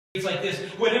It's like this: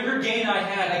 whatever gain I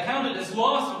had, I counted as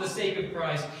loss for the sake of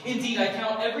Christ. Indeed, I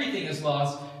count everything as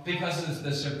loss because of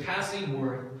the surpassing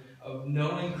worth of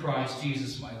knowing Christ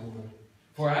Jesus my Lord.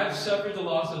 For I have suffered the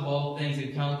loss of all things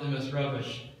and count them as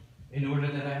rubbish, in order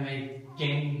that I may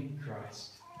gain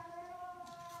Christ.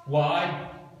 Why?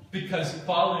 Because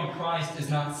following Christ is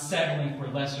not settling for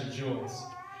lesser joys.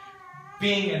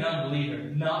 Being an unbeliever,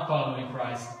 not following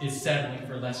Christ, is settling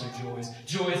for lesser joys.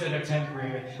 Joys that are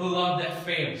temporary. A love that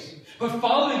fails. But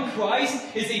following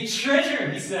Christ is a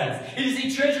treasure, he says. It is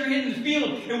a treasure hidden in the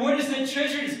field. And what is that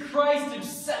treasure? It is Christ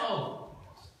himself.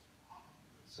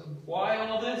 So why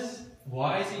all this?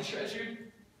 Why is he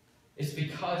treasured? It's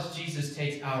because Jesus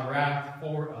takes our wrath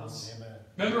for us. Amen.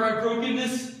 Remember our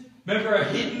brokenness? Remember our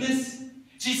hiddenness?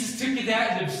 Jesus took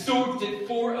that and absorbed it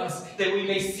for us, that we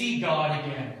may see God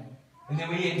again. And then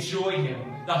we enjoy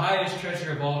him, the highest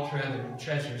treasure of all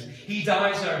treasures. He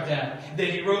dies our death.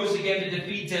 Then he rose again to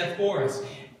defeat death for us.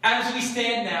 As we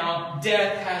stand now,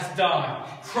 death has died.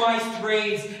 Christ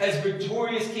reigns as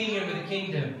victorious king over the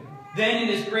kingdom. Then in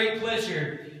his great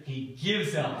pleasure, he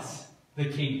gives us the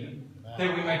kingdom,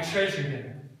 that we might treasure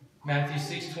him. Matthew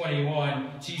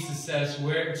 6:21, Jesus says,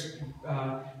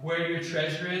 where your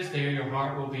treasure is, there your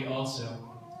heart will be also.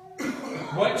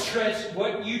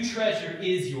 What you treasure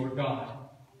is your God.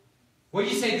 What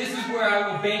you say, this is where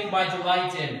I will bank my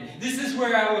delight in. This is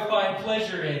where I will find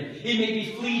pleasure in. It may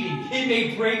be fleeting. It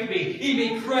may break me. It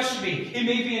may crush me. It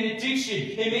may be an addiction.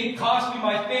 It may cost me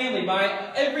my family,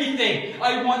 my everything.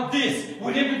 I want this.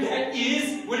 Whatever that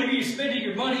is, whatever you're spending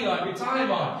your money on, your time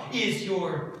on, is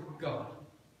your God.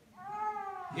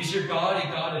 Is your God a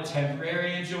God of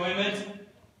temporary enjoyment?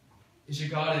 Is your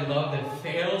God a love that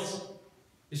fails?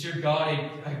 Is your God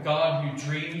a God who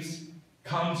dreams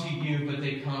come to you, but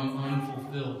they come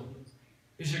unfulfilled?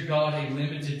 Is your God a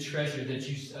limited treasure that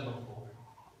you settle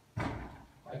for?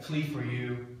 My plea for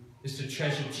you is to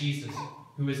treasure Jesus,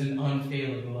 who is an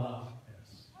unfailing love.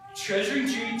 Treasuring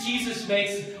Jesus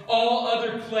makes all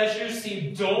other pleasures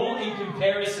seem dull in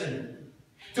comparison.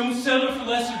 Don't settle for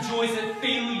lesser joys that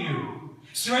fail you.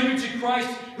 Surrender to Christ,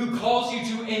 who calls you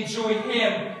to enjoy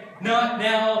him, not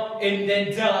now and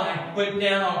then die, but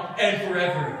now and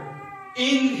forever.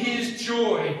 In his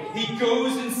joy, he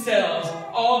goes and sells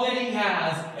all that he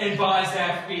has and buys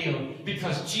that field,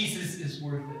 because Jesus is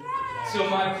worth it. So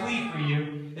my plea for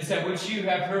you is that what you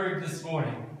have heard this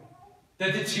morning,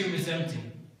 that the tomb is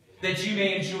empty, that you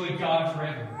may enjoy God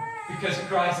forever, because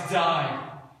Christ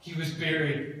died, he was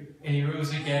buried, and he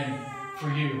rose again for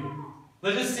you.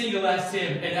 Let us sing the last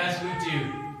hymn, and as we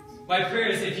do, my prayer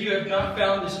is, if you have not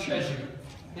found this treasure,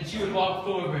 that you would walk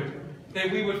forward,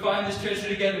 that we would find this treasure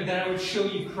together, that I would show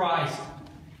you Christ.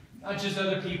 Not just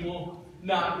other people,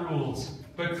 not rules,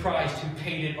 but Christ who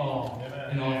paid it all,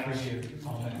 and all for you.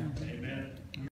 Amen.